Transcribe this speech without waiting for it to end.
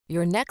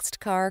Your next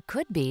car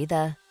could be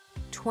the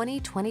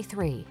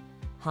 2023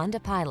 Honda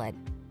Pilot.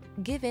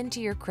 Give in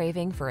to your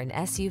craving for an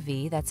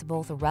SUV that's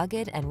both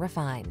rugged and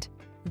refined.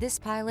 This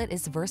Pilot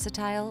is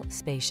versatile,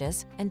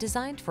 spacious, and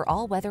designed for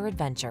all-weather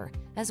adventure,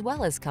 as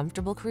well as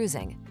comfortable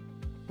cruising.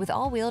 With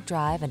all-wheel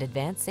drive and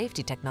advanced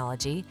safety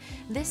technology,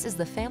 this is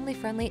the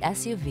family-friendly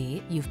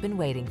SUV you've been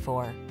waiting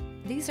for.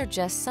 These are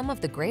just some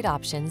of the great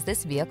options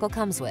this vehicle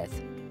comes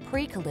with: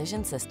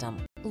 pre-collision system,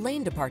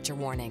 lane departure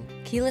warning,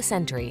 keyless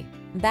entry,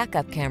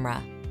 backup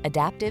camera,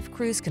 adaptive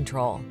cruise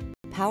control,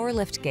 power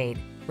liftgate,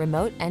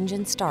 remote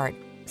engine start,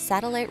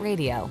 satellite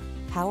radio,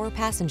 power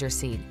passenger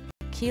seat,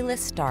 keyless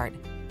start.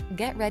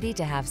 Get ready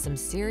to have some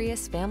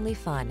serious family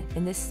fun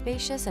in this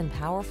spacious and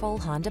powerful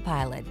Honda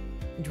Pilot.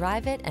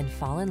 Drive it and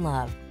fall in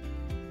love.